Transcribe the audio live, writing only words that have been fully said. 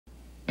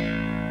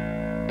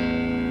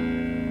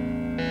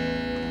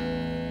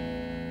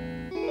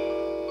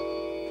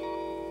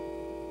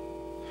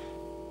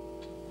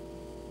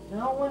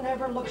No one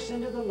ever looks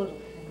into the little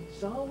things.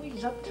 It's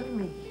always up to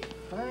me.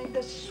 Find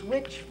the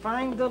switch,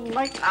 find the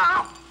light.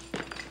 Ow!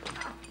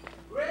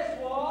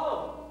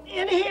 Griswold!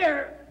 In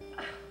here!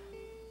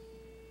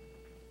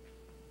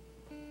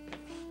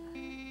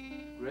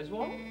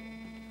 Griswold?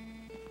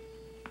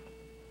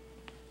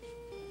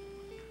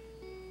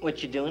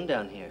 What you doing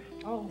down here?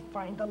 Oh,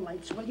 find the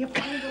lights. Will you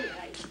find the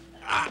lights?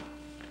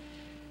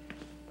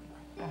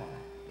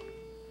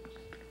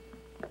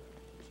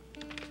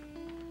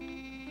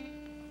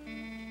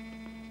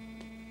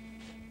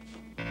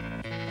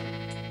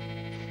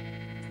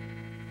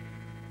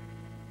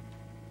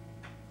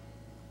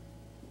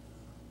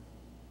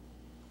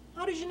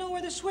 How did you know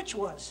where the switch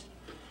was?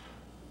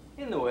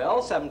 In the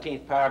will,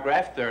 17th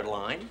paragraph, 3rd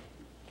line.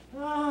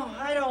 Oh,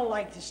 I don't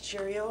like this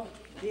Cheerio.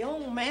 The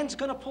old man's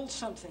gonna pull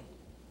something.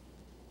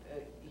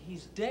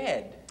 He's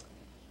dead.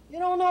 You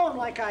don't know him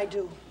like I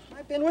do.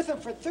 I've been with him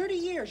for 30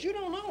 years. You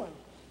don't know him.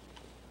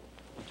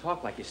 You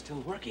talk like you're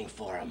still working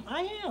for him.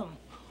 I am.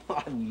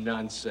 Oh,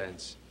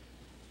 nonsense.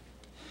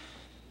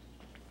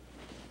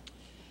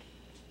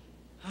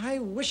 I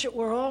wish it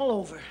were all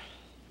over.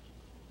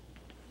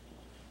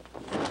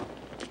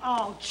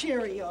 Oh,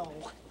 Cheerio.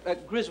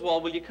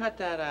 Griswold, will you cut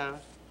that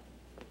out?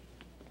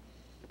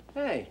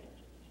 Hey,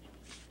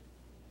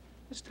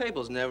 this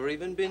table's never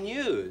even been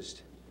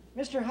used.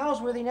 Mr.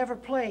 Halsworthy never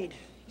played.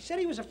 He said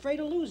he was afraid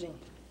of losing.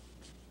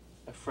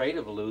 Afraid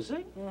of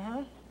losing?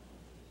 Uh-huh.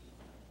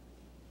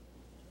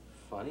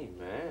 Funny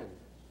man.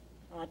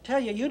 I tell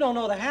you, you don't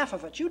know the half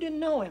of it. You didn't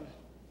know him.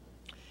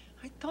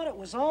 I thought it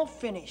was all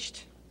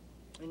finished.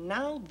 And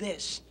now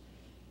this.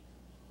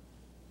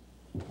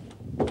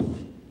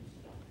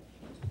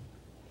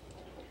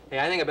 Hey,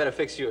 I think I better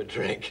fix you a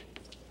drink.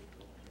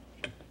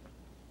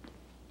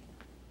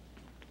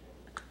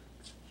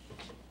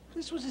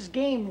 This was his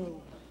game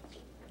room.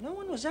 No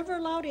one was ever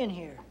allowed in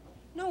here.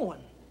 No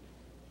one.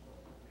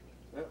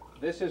 Well,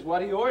 this is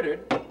what he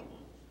ordered.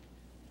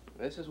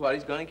 This is what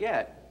he's gonna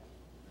get.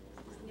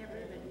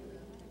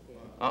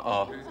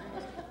 Uh-oh.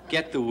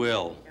 Get the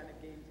will.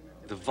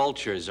 The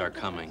vultures are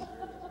coming.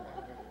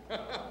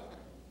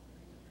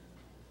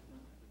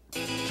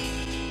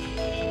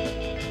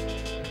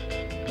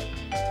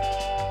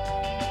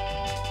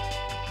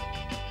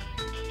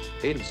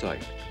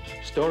 Insight.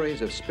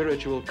 Stories of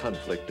spiritual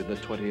conflict in the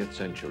 20th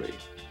century.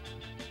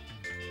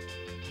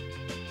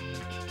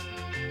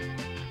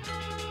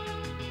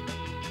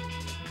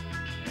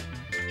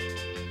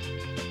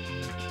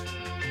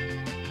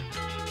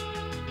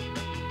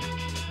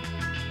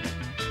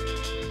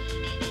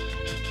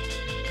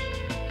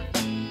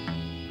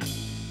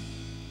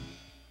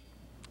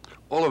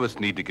 All of us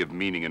need to give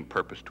meaning and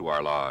purpose to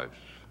our lives.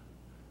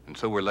 And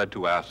so we're led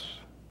to ask,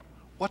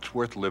 what's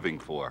worth living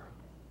for?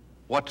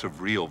 What's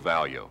of real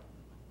value?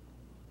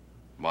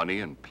 Money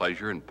and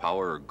pleasure and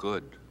power are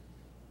good.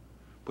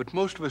 But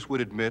most of us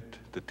would admit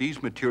that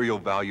these material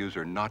values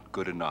are not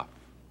good enough.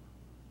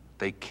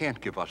 They can't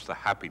give us the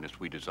happiness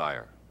we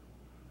desire.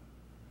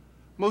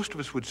 Most of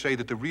us would say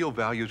that the real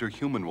values are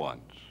human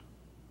ones.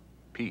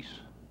 Peace,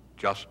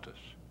 justice,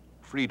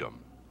 freedom,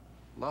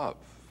 love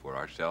for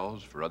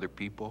ourselves, for other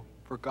people,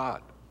 for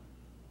God.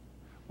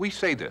 We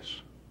say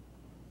this,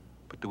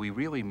 but do we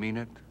really mean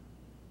it?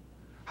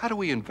 How do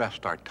we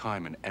invest our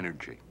time and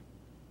energy?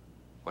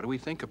 What do we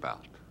think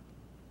about?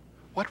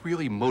 What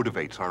really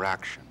motivates our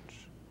actions?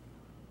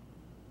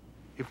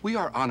 If we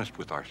are honest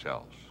with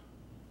ourselves,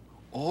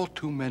 all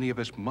too many of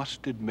us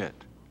must admit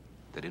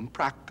that in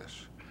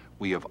practice,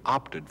 we have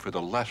opted for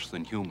the less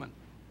than human.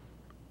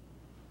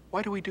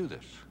 Why do we do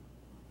this?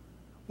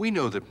 We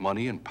know that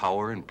money and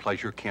power and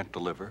pleasure can't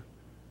deliver,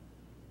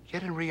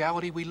 yet in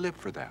reality, we live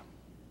for them.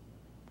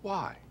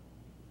 Why?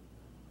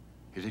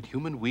 Is it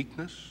human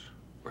weakness,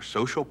 or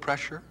social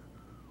pressure,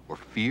 or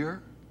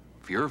fear?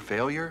 Fear of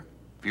failure?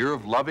 Fear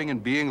of loving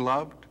and being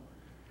loved?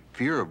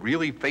 Fear of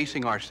really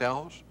facing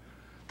ourselves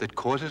that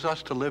causes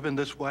us to live in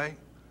this way?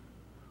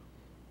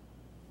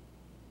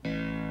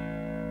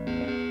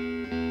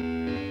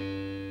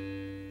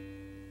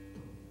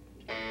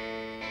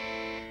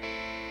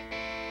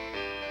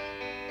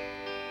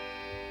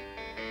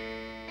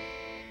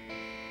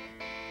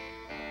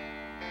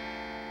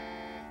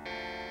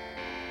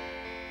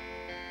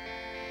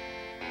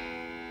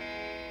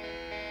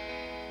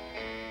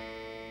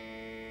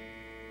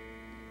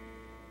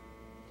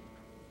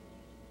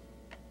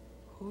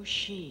 Who's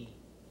she?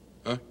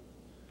 Huh?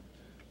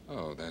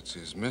 Oh, that's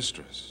his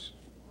mistress.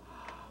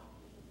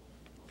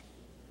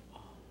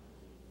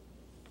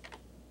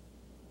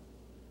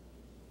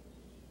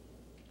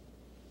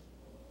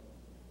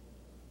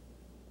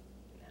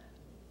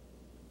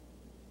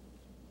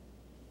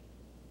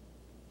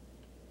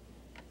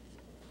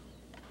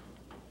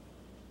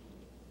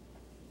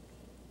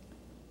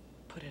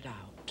 Put it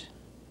out.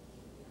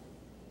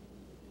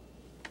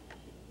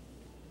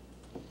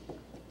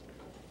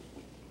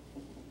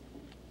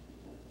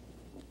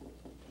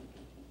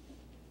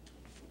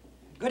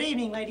 Good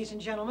evening, ladies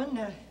and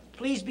gentlemen.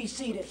 Please be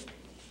seated.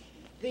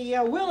 The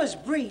will is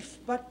brief,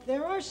 but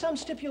there are some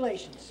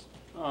stipulations.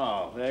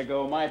 Oh, there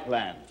go my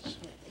plans.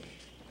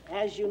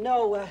 As you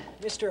know,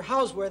 Mr.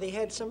 Houseworthy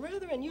had some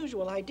rather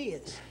unusual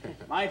ideas.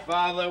 My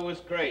father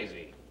was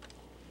crazy.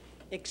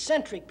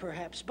 Eccentric,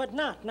 perhaps, but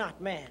not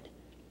mad.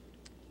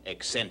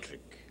 Eccentric.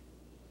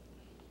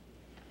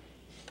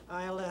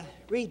 I'll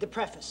read the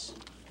preface.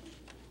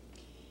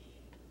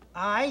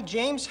 I,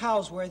 James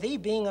Houseworthy,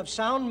 being of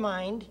sound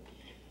mind,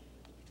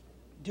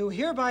 do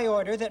hereby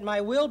order that my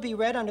will be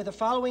read under the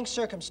following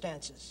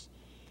circumstances.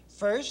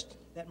 First,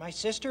 that my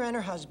sister and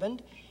her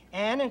husband,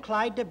 Anne and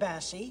Clyde de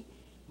Bassey,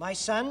 my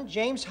son,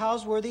 James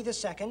Houseworthy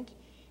II,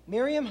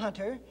 Miriam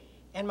Hunter,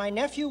 and my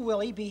nephew,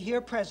 Willie, be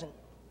here present.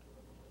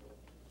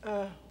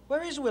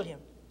 Where is William?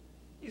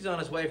 He's on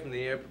his way from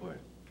the airport.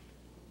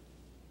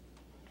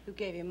 Who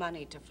gave you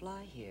money to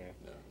fly here?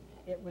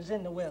 It was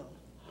in the will.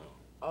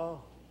 Oh,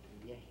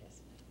 yes.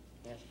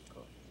 Yes, of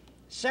course.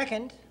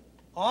 Second,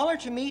 all are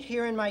to meet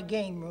here in my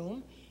game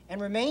room and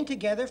remain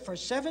together for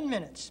 7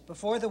 minutes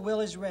before the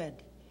will is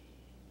read.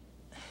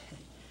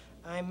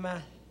 I'm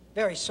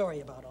very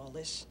sorry about all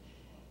this.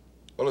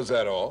 Well, is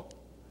that all?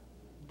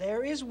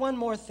 There is one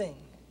more thing.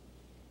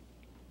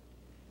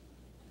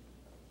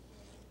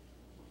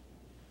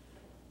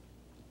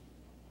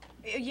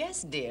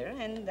 Yes, dear,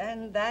 and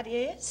that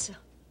is?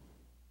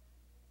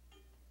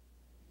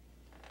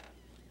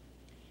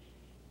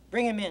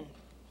 Bring him in.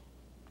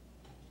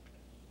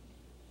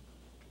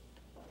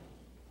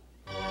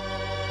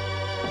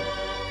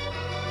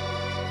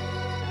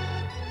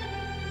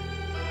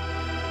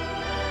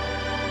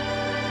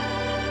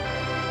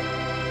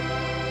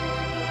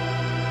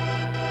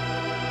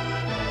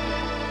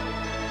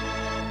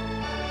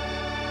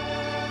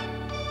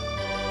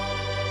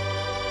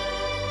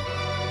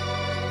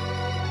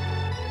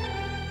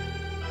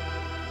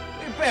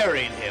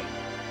 Buried him.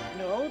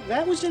 No,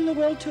 that was in the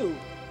will, too.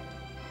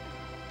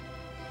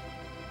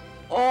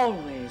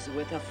 Always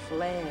with a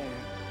flair.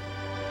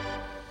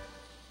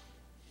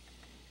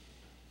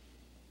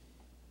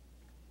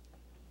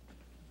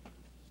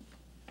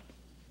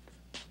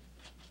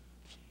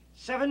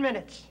 Seven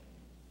minutes.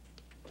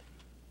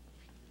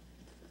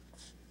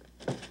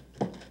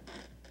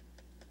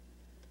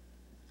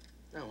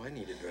 No, I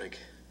need a drink.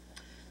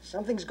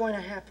 Something's going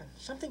to happen.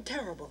 Something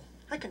terrible.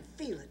 I can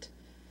feel it.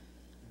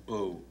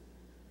 Boo.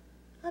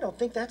 I don't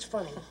think that's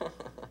funny.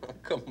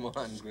 Come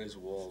on,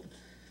 Griswold.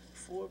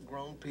 4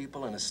 grown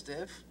people and a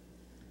stiff?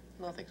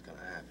 Nothing's gonna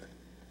happen.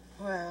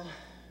 Well,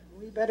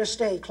 we better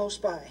stay close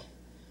by.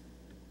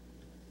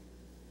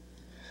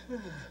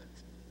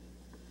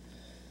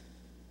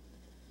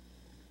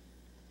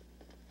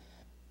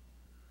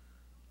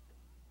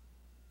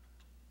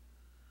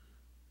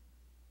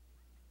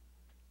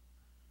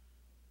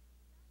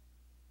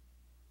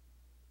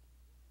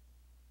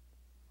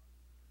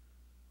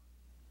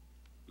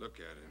 Look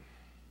at him.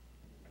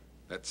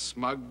 That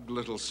smug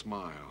little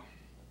smile.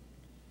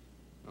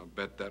 I'll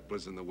bet that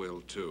was in the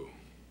will, too.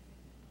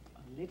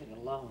 Leave it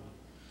alone.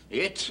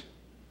 It?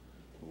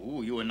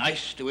 Ooh, you were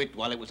nice to it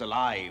while it was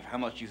alive. How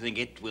much you think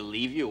it will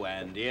leave you,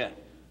 Anne, dear?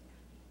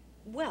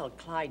 Well,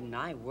 Clyde and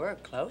I were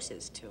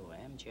closest to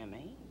him,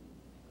 Jimmy.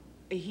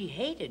 He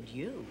hated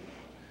you.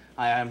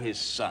 I am his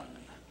son.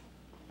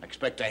 I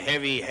expect a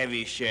heavy,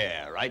 heavy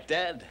share, right,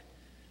 Dad?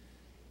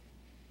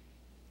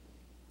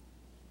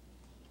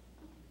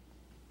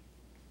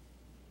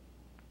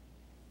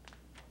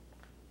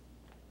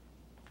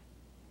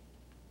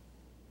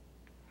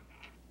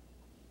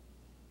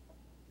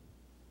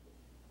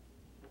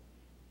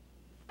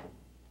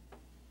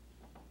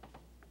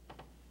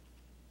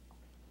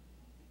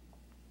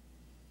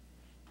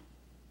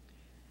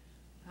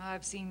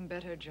 I've seen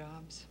better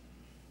jobs.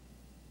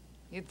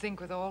 You'd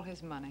think with all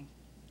his money.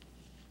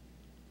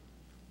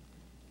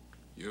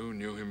 You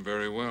knew him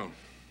very well.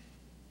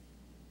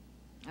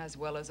 As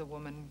well as a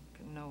woman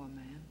can know a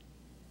man.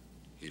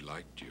 He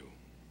liked you.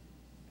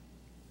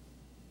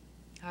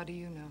 How do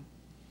you know?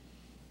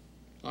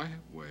 I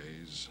have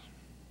ways.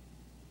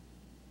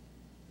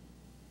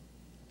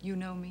 You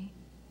know me?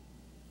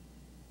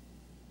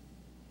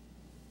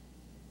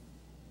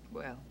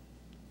 Well.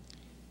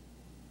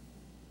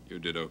 You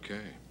did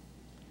okay.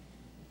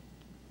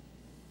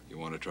 You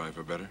want to try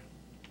for better?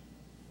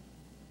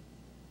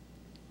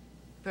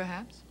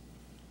 Perhaps.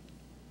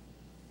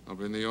 I'll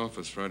be in the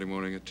office Friday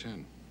morning at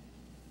 10.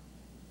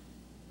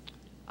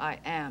 I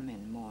am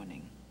in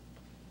mourning.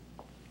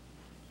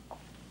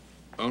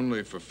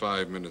 Only for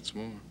 5 minutes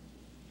more.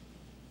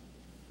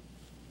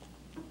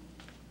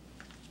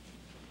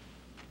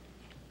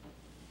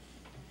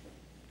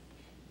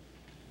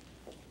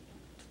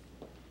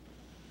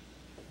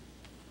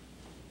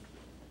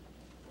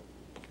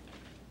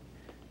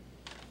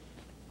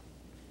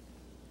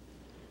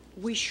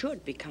 We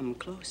should become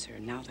closer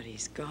now that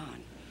he's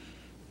gone.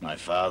 My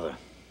father.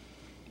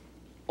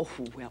 Oh,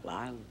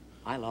 well,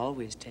 I'll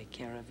always take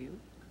care of you.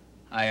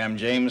 I am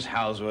James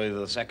Houseworthy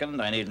II.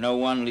 I need no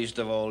one, least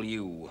of all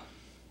you.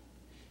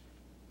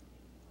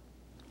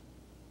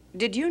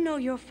 Did you know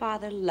your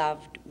father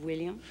loved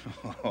William?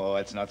 Oh,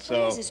 it's not so.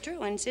 Well, yes, it's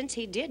true. And since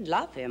he did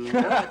love him more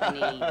than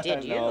he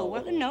did you, No.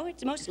 well, no,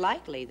 it's most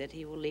likely that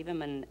he will leave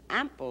him an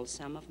ample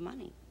sum of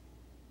money.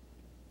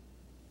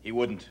 He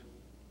wouldn't.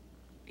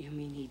 You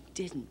mean he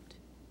didn't?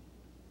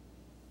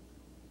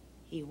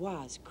 He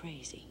was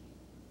crazy.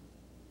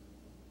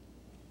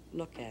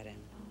 Look at him.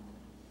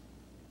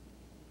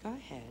 Go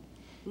ahead.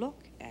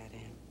 Look at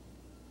him.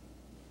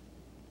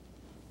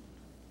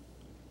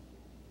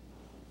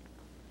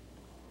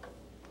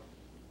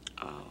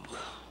 Oh,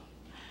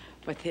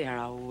 but there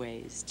are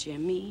ways,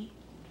 Jimmy.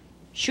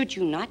 Should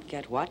you not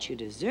get what you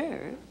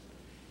deserve,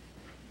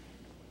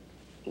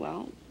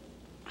 well,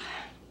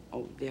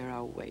 oh, there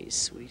are ways,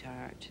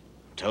 sweetheart.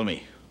 Tell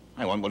me.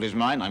 I want what is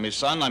mine. I'm his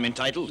son. I'm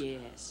entitled.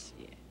 Yes,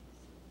 yes.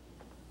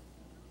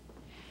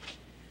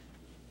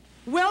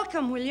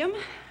 Welcome, William.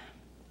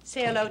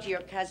 Say hello to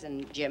your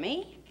cousin,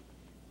 Jimmy,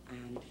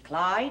 and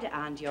Clyde,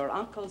 and your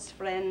uncle's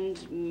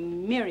friend,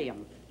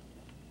 Miriam.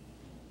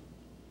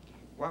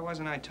 Why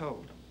wasn't I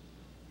told?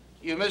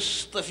 You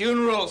missed the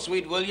funeral,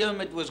 sweet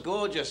William. It was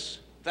gorgeous.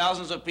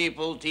 Thousands of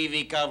people,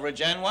 TV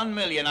coverage, and 1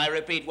 million, I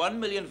repeat, 1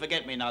 million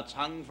forget-me-nots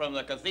hung from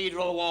the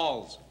cathedral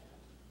walls.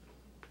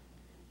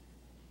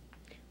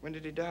 When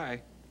did he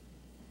die?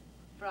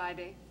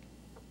 Friday,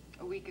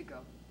 a week ago.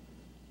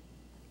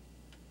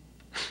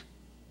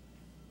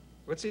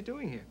 What's he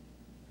doing here?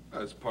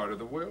 As part of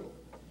the will.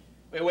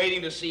 We're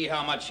waiting to see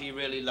how much he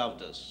really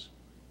loved us.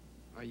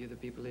 Are you the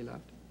people he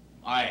loved?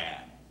 I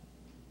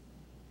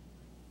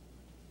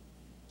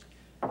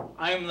am.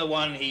 I'm the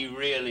one he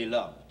really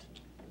loved.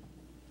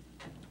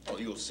 Oh,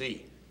 you'll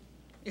see.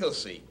 You'll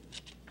see.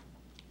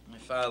 My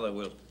father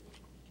will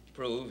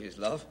prove his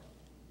love.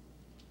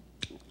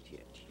 Here,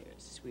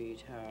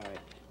 sweetheart.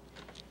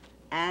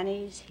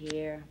 Annie's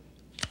here.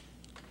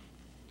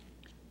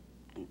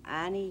 And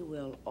Annie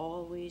will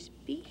always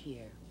be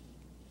here.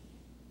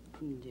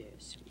 Dear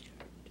sweetheart.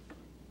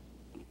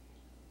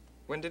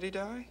 When did he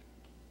die?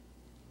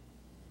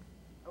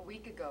 A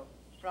week ago,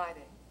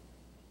 Friday.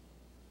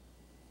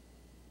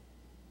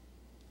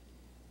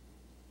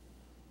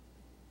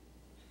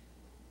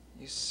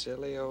 You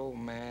silly old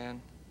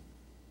man.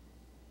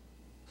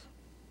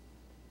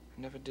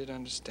 I never did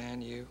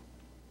understand you.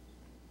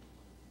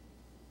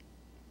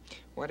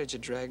 Why did you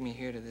drag me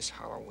here to this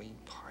Halloween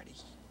party?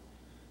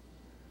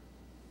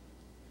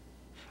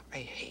 I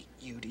hate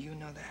you. Do you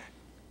know that?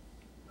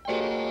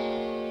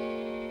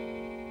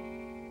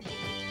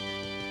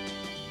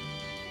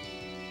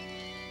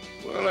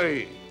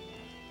 Willie,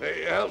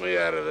 hey, help me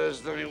out of this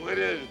thing, will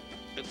you?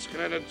 It's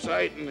kind of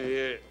tight in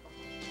here.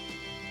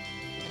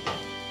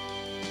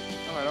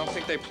 Oh, I don't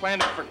think they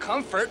planned it for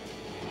comfort.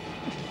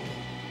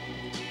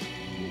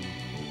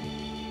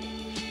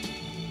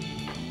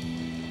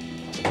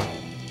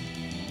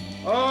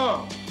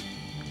 Oh!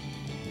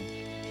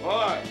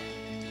 Why?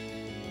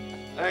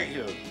 Thank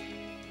you.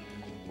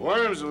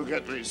 Worms will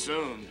get me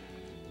soon.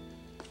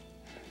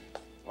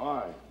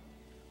 Why?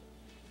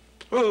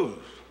 Ooh.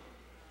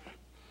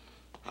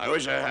 I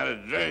wish I had a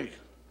drink.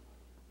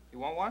 You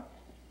want one?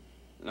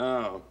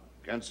 No,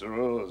 against the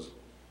rules.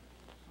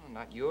 Oh,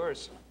 not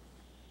yours.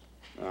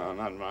 No,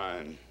 not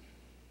mine.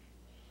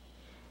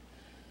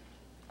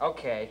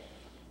 Okay.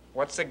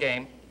 What's the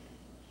game?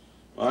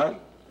 What?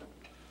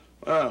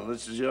 Well,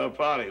 this is your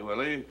party,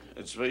 Willie.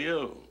 It's for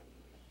you.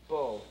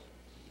 Bull.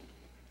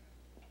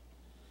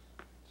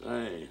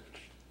 Say,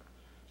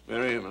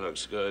 Miriam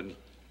looks good.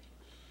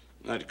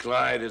 That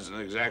Clyde isn't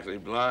exactly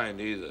blind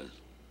either.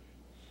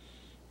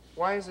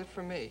 Why is it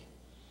for me?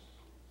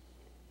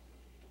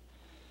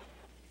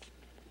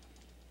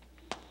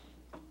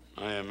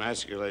 My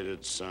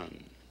emasculated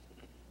son.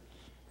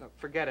 Look,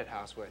 forget it,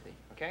 Houseworthy,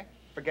 okay?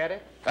 Forget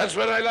it. That's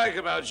what I like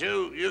about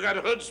you. You got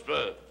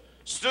chutzpah.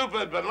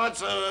 Stupid, but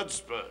lots of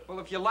chutzpah. Well,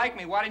 if you like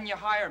me, why didn't you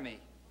hire me?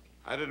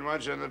 I didn't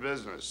want you in the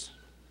business.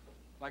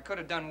 Well, I could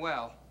have done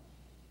well.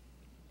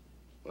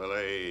 Well,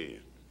 hey,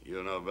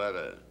 you know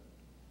better.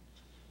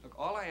 Look,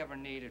 all I ever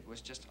needed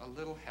was just a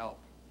little help.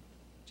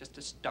 Just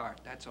to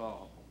start, that's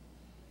all.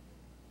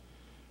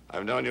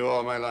 I've known you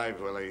all my life,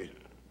 Willie.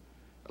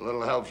 A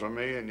little help from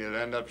me, and you'd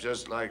end up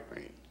just like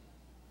me.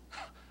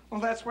 Well,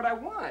 that's what I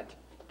want.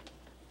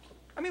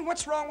 I mean,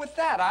 what's wrong with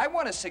that? I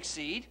want to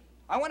succeed.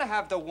 I want to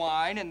have the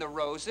wine and the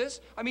roses.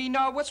 I mean,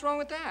 what's wrong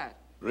with that?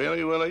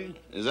 Really, Willie?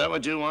 Is that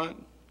what you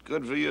want?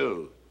 Good for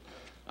you.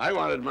 I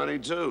wanted money,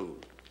 too.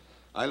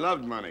 I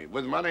loved money.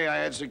 With money, I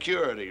had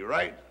security,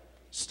 right?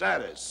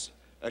 Status.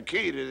 A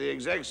key to the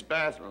exec's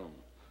bathroom.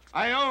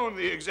 I owned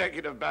the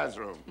executive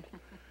bathroom.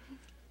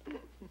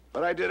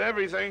 But I did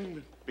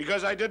everything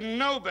because I didn't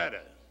know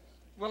better.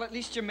 Well, at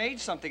least you made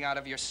something out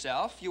of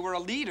yourself. You were a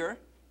leader.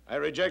 I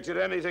rejected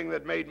anything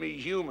that made me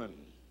human.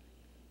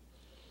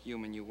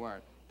 Human you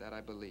weren't. That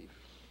I believe.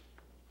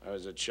 I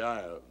was a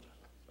child,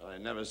 but I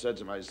never said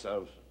to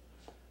myself,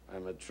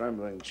 I'm a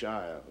trembling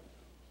child.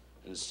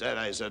 Instead,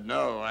 I said,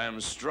 no, I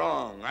am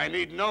strong. I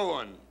need no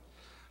one.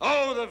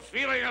 Oh, the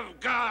feeling of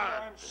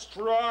God. I'm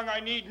strong. I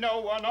need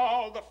no one.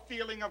 Oh, the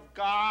feeling of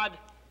God.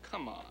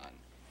 Come on.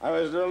 I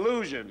was an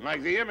illusion,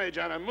 like the image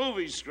on a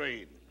movie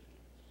screen.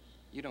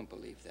 You don't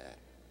believe that.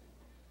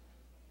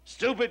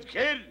 Stupid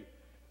kid.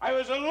 I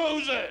was a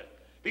loser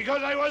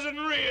because I wasn't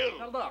real.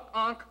 Now, look,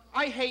 Unc,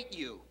 I hate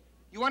you.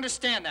 You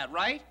understand that,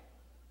 right?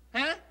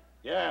 Huh?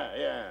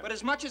 Yeah. But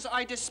as much as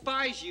I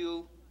despise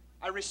you,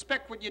 I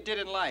respect what you did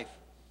in life.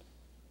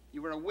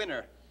 You were a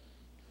winner.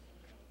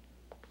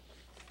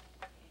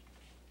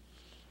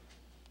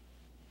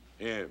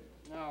 Here.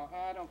 No,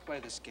 I don't play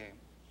this game.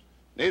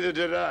 Neither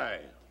did I.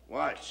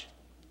 Watch.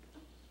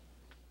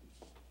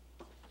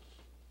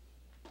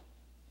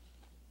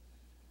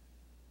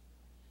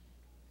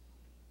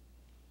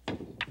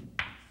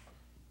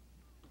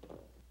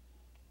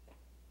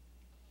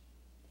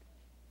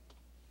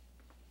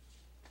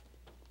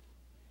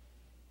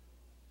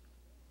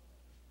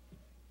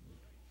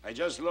 I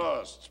just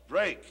lost.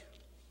 Break.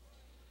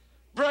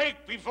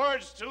 Break before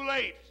it's too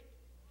late.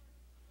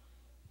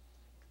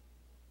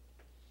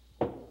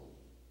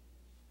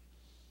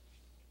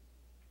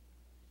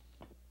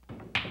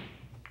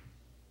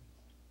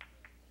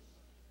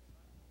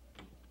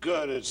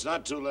 Good, it's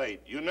not too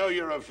late. You know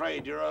you're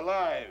afraid. You're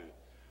alive.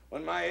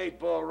 When my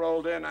 8-ball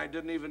rolled in, I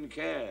didn't even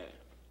care.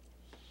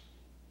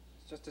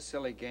 It's just a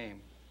silly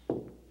game.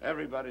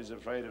 Everybody's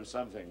afraid of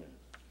something.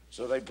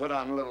 So they put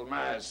on little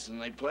masks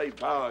and they play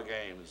power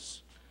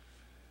games.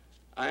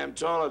 I am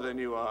taller than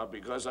you are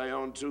because I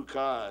own 2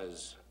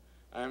 cars.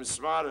 I am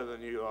smarter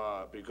than you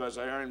are because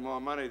I earn more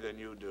money than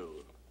you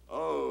do.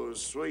 Oh,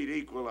 sweet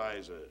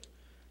equalizer.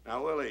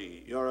 Now,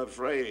 Willie, you're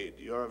afraid.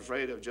 You're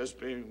afraid of just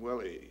being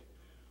Willie.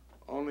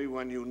 Only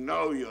when you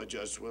know you're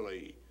just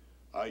Willie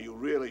are you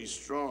really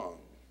strong.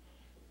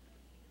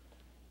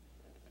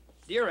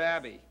 Dear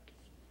Abby,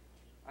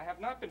 I have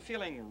not been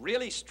feeling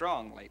really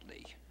strong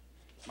lately.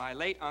 My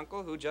late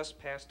uncle, who just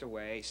passed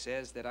away,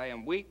 says that I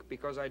am weak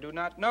because I do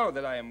not know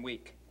that I am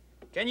weak.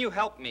 Can you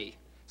help me?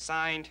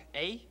 Signed,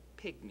 A.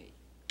 Pygmy.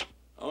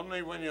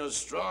 Only when you're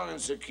strong and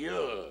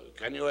secure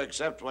can you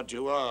accept what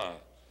you are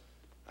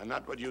and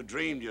not what you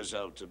dreamed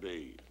yourself to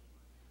be.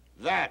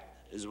 That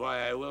is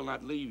why I will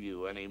not leave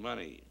you any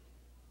money.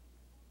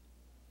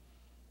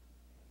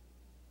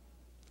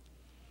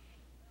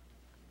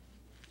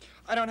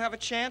 I don't have a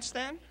chance,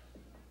 then?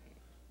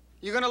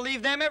 You're gonna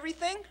leave them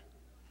everything?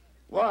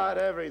 What,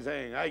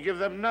 everything? I give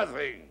them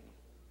nothing.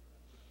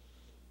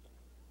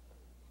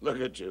 Look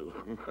at you,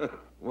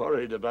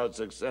 worried about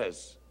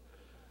success.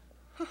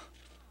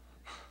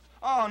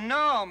 Oh,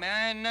 no,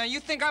 man.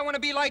 You think I want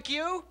to be like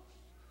you?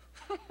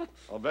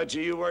 I'll bet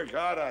you work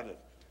hard on it.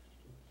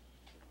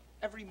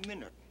 Every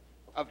minute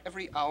of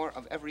every hour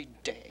of every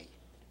day.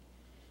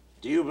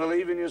 Do you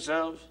believe in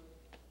yourself?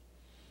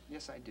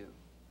 Yes, I do.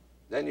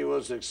 Then you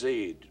will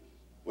succeed.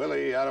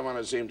 Willie, I don't want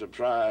to seem to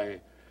pry.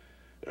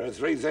 There are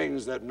 3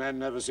 things that men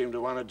never seem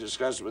to want to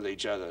discuss with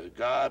each other: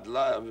 God,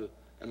 love,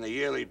 and the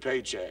yearly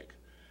paycheck.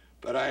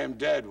 But I am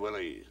dead,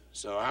 Willie,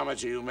 so how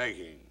much are you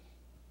making?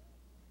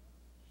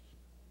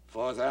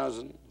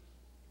 4,000?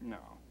 No.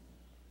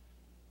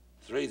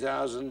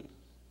 3,000?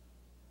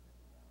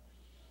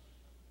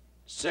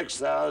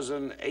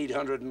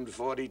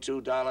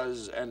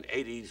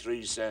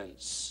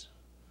 $6,842.83.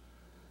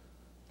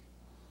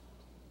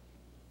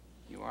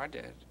 You are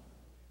dead.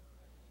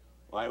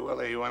 Why,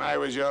 Willie, when I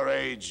was your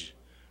age,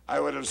 I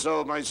would have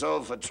sold my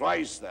soul for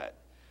twice that.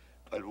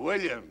 But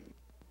William,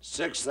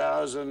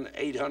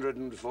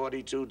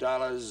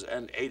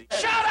 $6,842.80.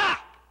 Shut up!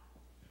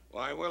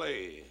 Why,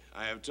 Willie,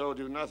 I have told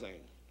you nothing.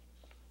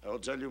 I will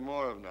tell you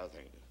more of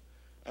nothing.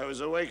 I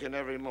was awakened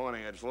every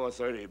morning at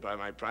 4:30 by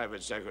my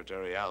private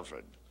secretary,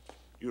 Alfred.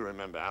 You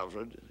remember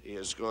Alfred. He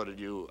escorted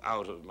you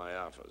out of my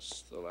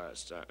office the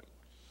last time.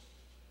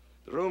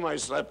 The room I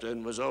slept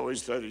in was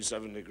always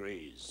 37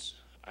 degrees.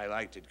 I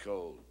liked it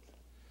cold.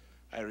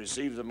 I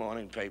received the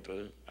morning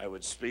paper. I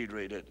would speed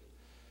read it.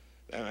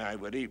 Then I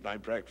would eat my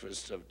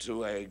breakfast of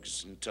 2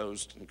 eggs and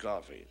toast and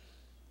coffee.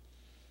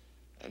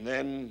 And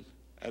then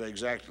at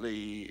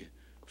exactly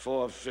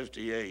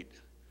 4:58,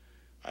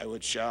 I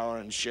would shower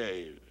and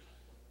shave.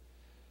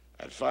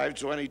 At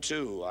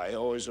 5:22, I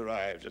always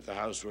arrived at the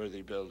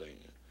Houseworthy building,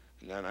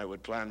 and then I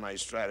would plan my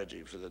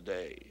strategy for the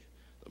day.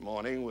 The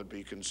morning would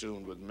be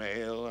consumed with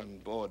mail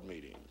and board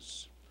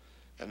meetings.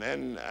 And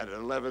then at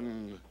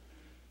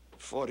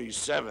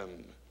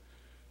 11:47,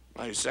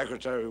 my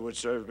secretary would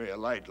serve me a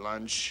light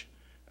lunch,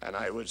 and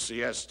I would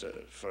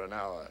siesta for an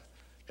hour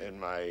in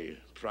my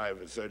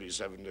private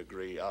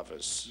 37-degree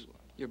office.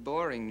 You're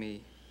boring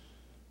me.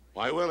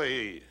 Why,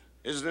 Willie,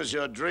 isn't this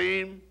your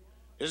dream?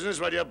 Isn't this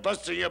what you're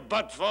busting your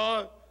butt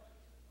for?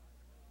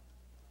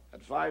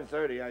 At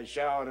 5:30, I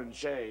showered and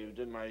shaved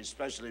in my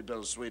specially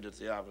built suite at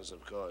the office,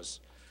 of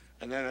course.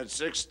 And then at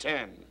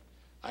 6:10,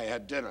 I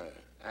had dinner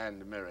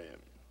and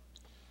Miriam.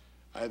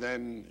 I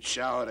then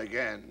showered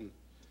again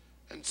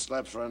and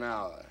slept for an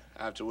hour,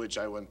 after which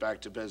I went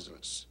back to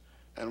business.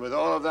 And with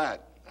all of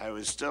that, I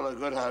was still a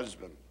good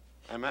husband.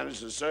 I managed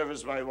to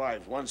service my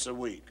wife once a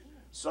week.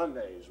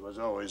 Sundays was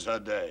always her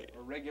day.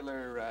 A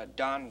regular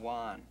Don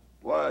Juan.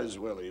 Was,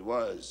 Willie,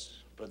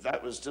 was. But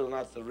that was still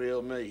not the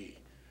real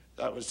me.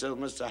 That was still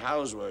Mr.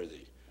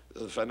 Houseworthy,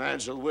 the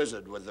financial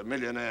wizard with the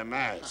millionaire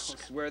mask.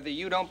 Houseworthy,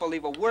 you don't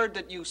believe a word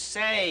that you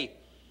say.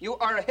 You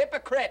are a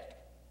hypocrite.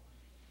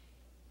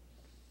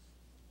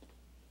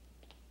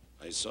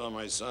 I saw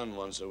my son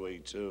once a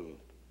week, too.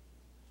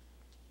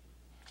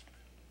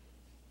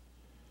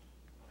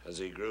 As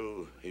he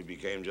grew, he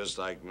became just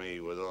like me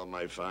with all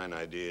my fine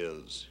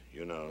ideals,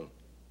 you know.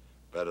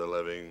 Better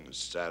living,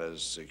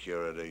 status,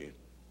 security.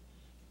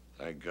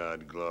 Thank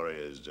God Gloria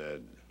is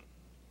dead.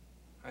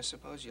 I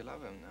suppose you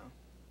love him now.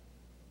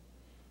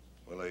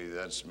 Willie,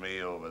 that's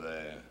me over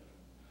there.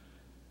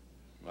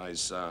 My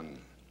son.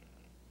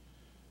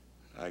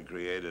 I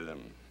created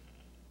him.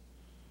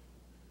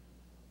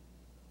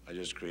 I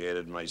just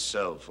created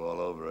myself all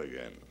over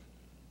again.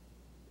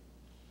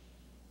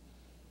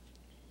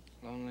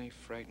 Lonely,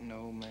 frightened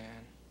old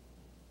man.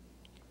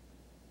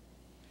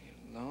 You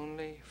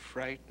lonely,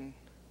 frightened,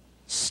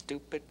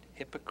 stupid,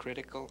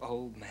 hypocritical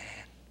old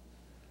man.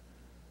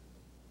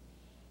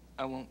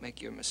 I won't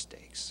make your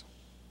mistakes.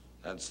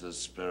 That's the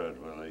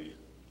spirit, Willie.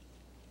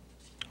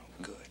 Oh,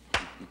 good.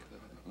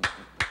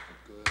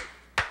 Good.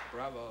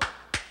 Bravo.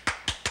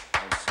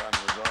 My son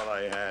was all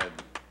I had.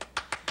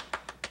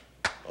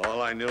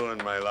 All I knew in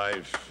my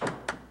life.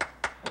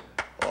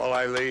 All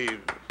I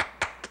leave.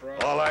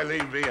 Bravo. All I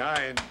leave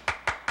behind.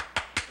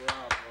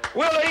 Bravo.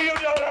 Willie, you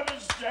don't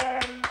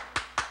understand.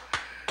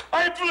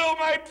 I blew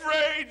my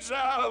brains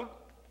out.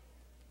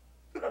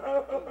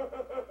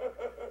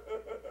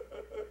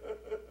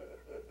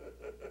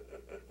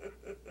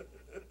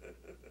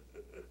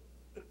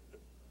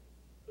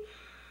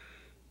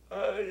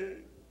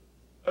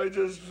 I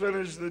just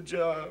finished the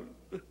job.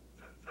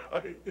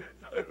 I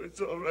was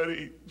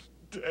already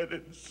dead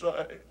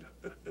inside.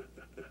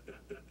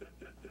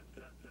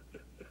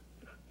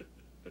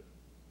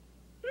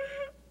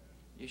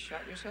 You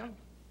shot yourself?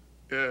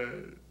 Yeah.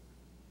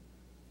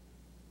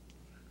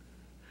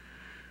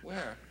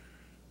 Where?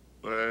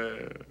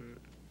 Where?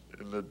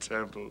 In the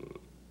temple.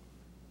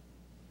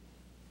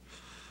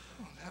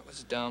 Oh, that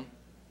was dumb.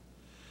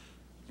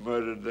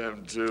 Murdered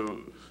them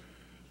too.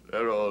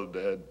 They're all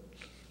dead.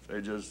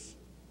 They just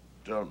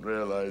don't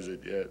realize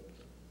it yet.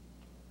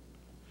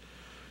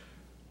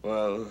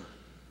 Well,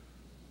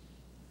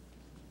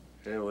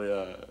 here we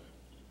are.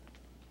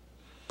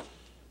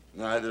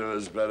 Neither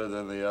is better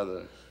than the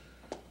other.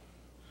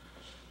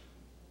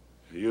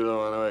 You don't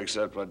want to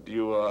accept what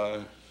you are,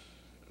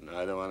 and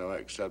I don't want to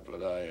accept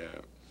what I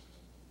am.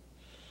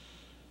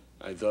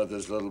 I thought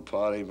this little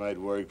party might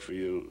work for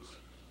you,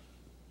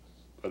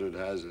 but it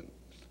hasn't,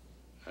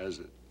 has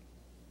it?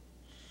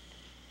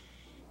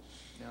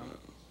 No.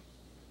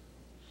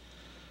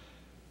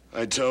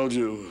 I told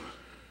you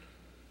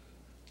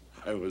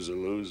I was a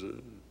loser.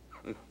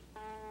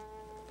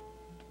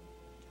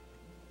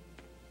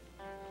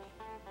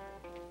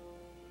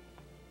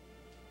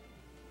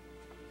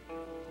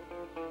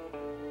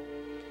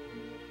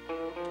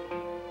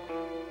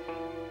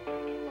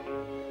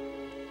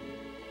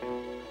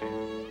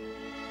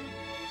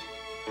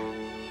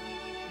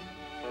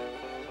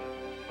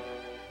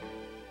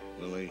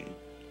 Willie,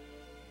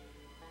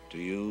 do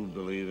you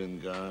believe in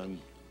God?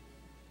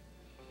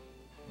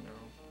 No.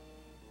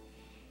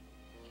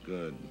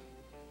 Good.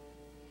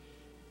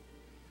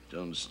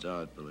 Don't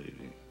start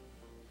believing.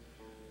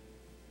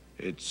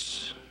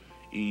 It's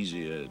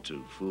easier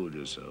to fool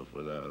yourself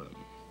without him.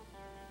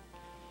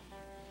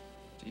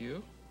 Do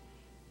you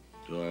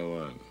Do I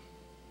what?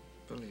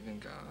 believe in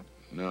God?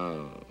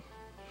 No.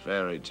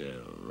 Fairy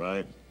tale,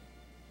 right?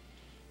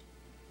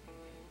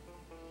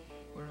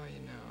 Where are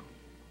you now?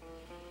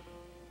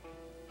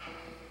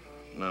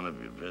 None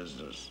of your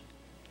business.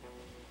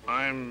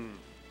 I'm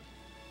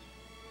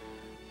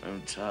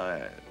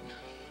tired.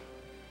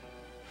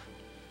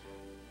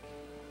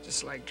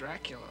 Just like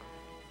Dracula.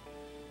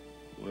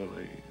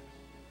 Willie.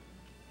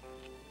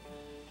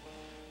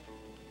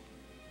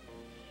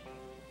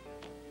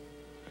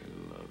 I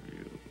love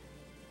you.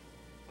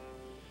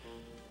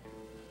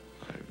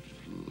 I've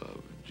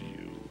loved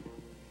you.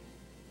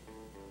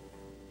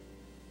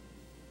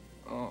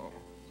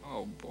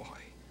 Oh boy.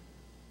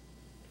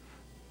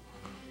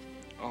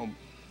 Oh,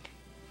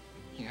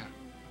 yeah.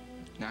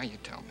 Now you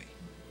tell me.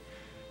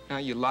 Now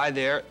you lie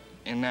there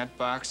in that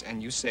box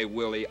and you say,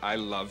 Willie, I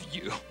love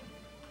you.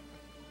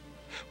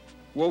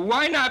 Well,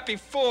 why not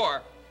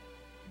before?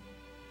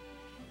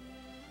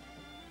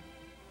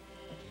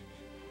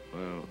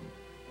 Well,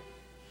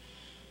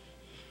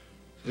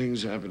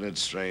 things happen at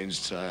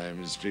strange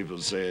times. People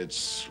say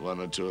it's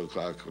 1 or 2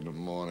 o'clock in the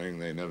morning.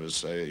 They never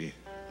say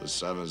the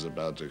sun is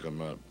about to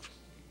come up.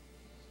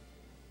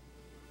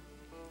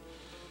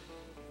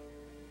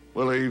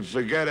 Willie,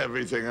 forget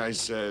everything I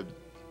said.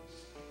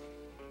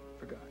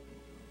 Forgotten.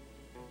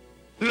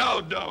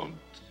 No, don't.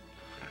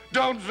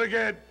 Don't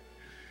forget.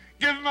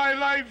 Give my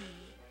life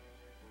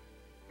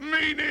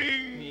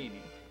meaning.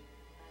 Meaning?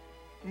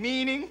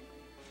 Meaning?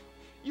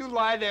 You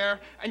lie there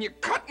and you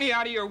cut me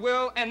out of your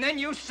will and then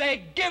you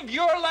say, give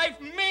your life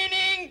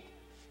meaning?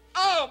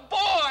 Oh,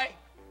 boy!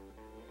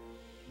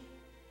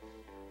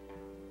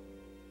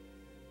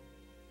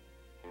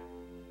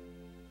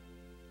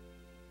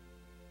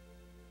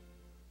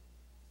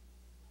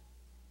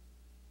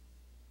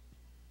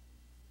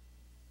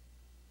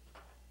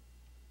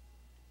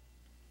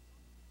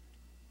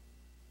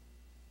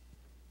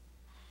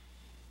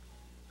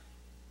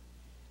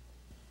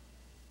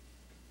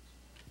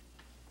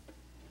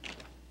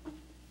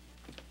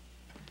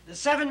 The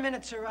 7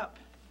 minutes are up.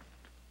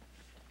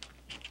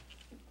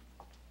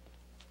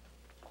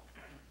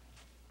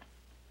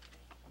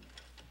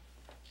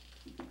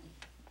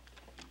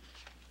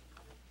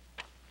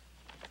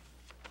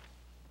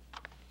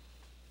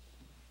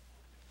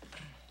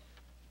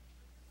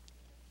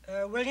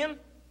 William?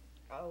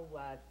 Oh,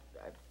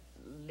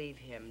 leave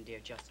him, dear.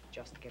 Just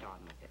get on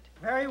with it.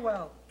 Very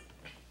well.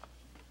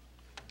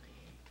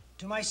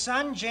 To my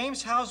son,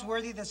 James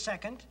Houseworthy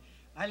II,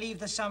 I leave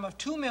the sum of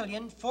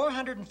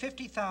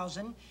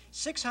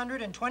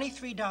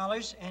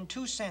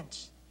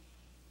 $2,450,623.02.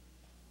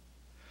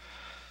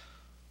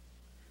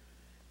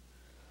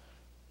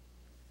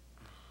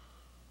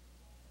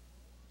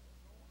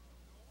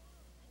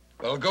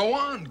 Well, go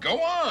on,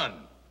 go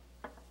on.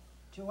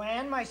 To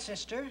Anne, my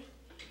sister,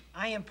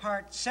 I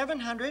impart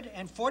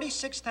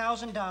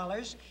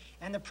 $746,000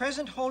 and the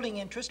present holding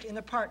interest in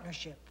the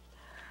partnership.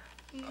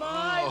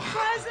 My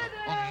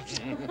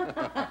president!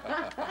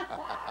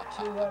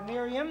 To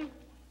Miriam,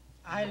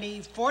 I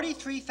leave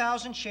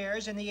 43,000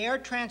 shares in the Air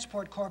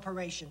Transport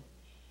Corporation.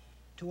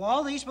 To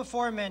all these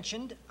before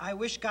mentioned, I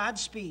wish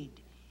Godspeed.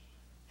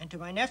 And to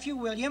my nephew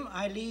William,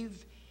 I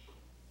leave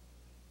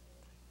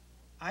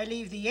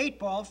the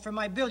 8-ball for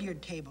my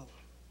billiard table.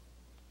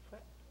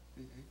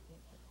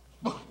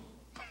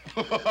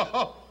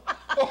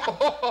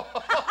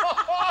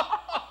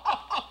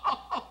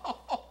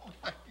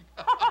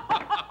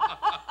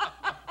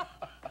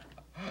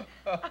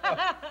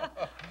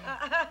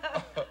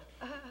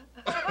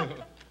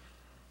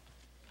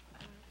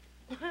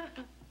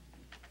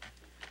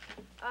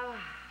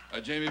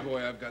 Jamie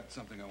boy, I've got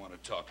something I want to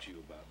talk to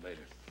you about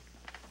later.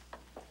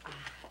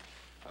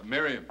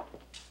 Miriam.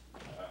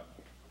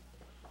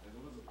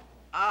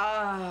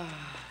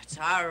 It's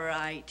all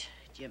right,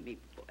 Jimmy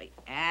boy.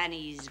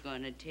 Annie's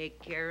gonna take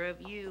care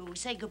of you.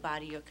 Say goodbye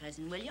to your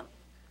cousin, William.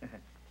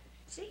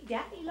 See,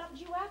 Daddy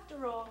loves you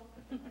after all.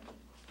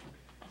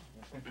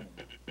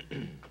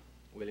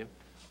 William?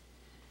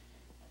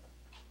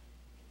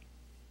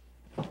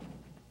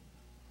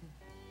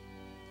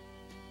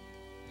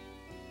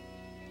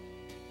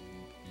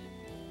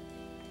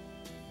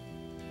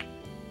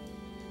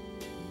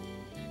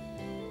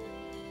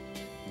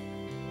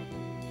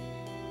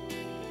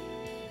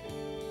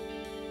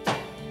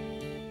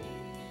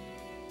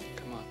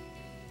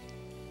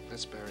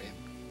 Let's bury him.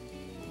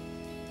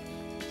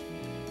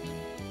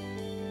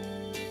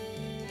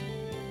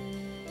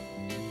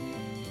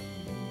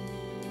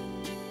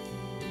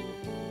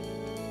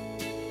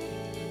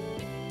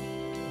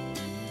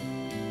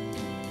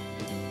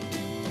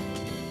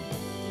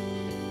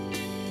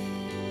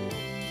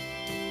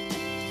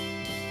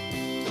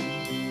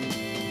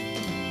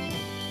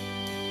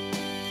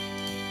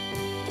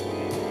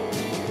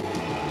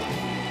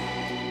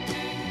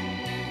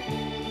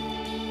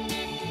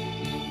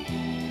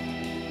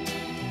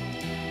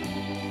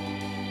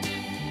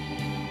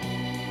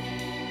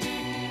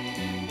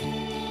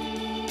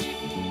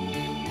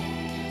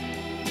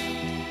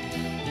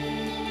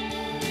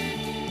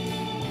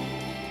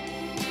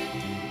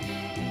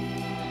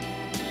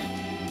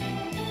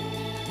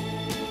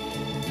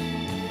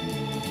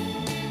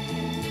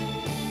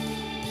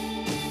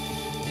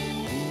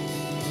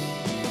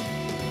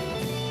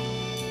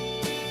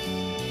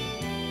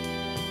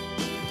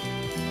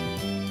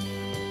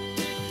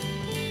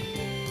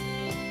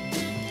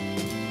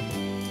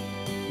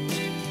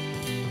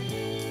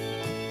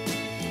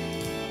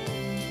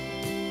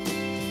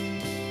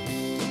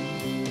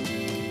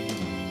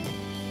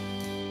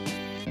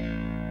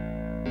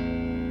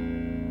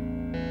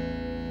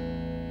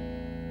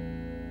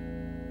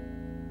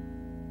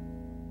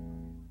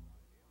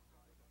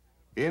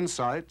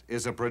 Insight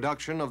is a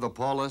production of the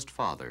Paulist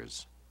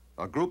Fathers,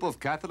 a group of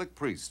Catholic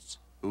priests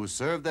who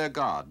serve their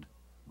God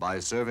by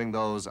serving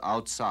those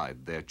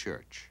outside their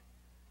church.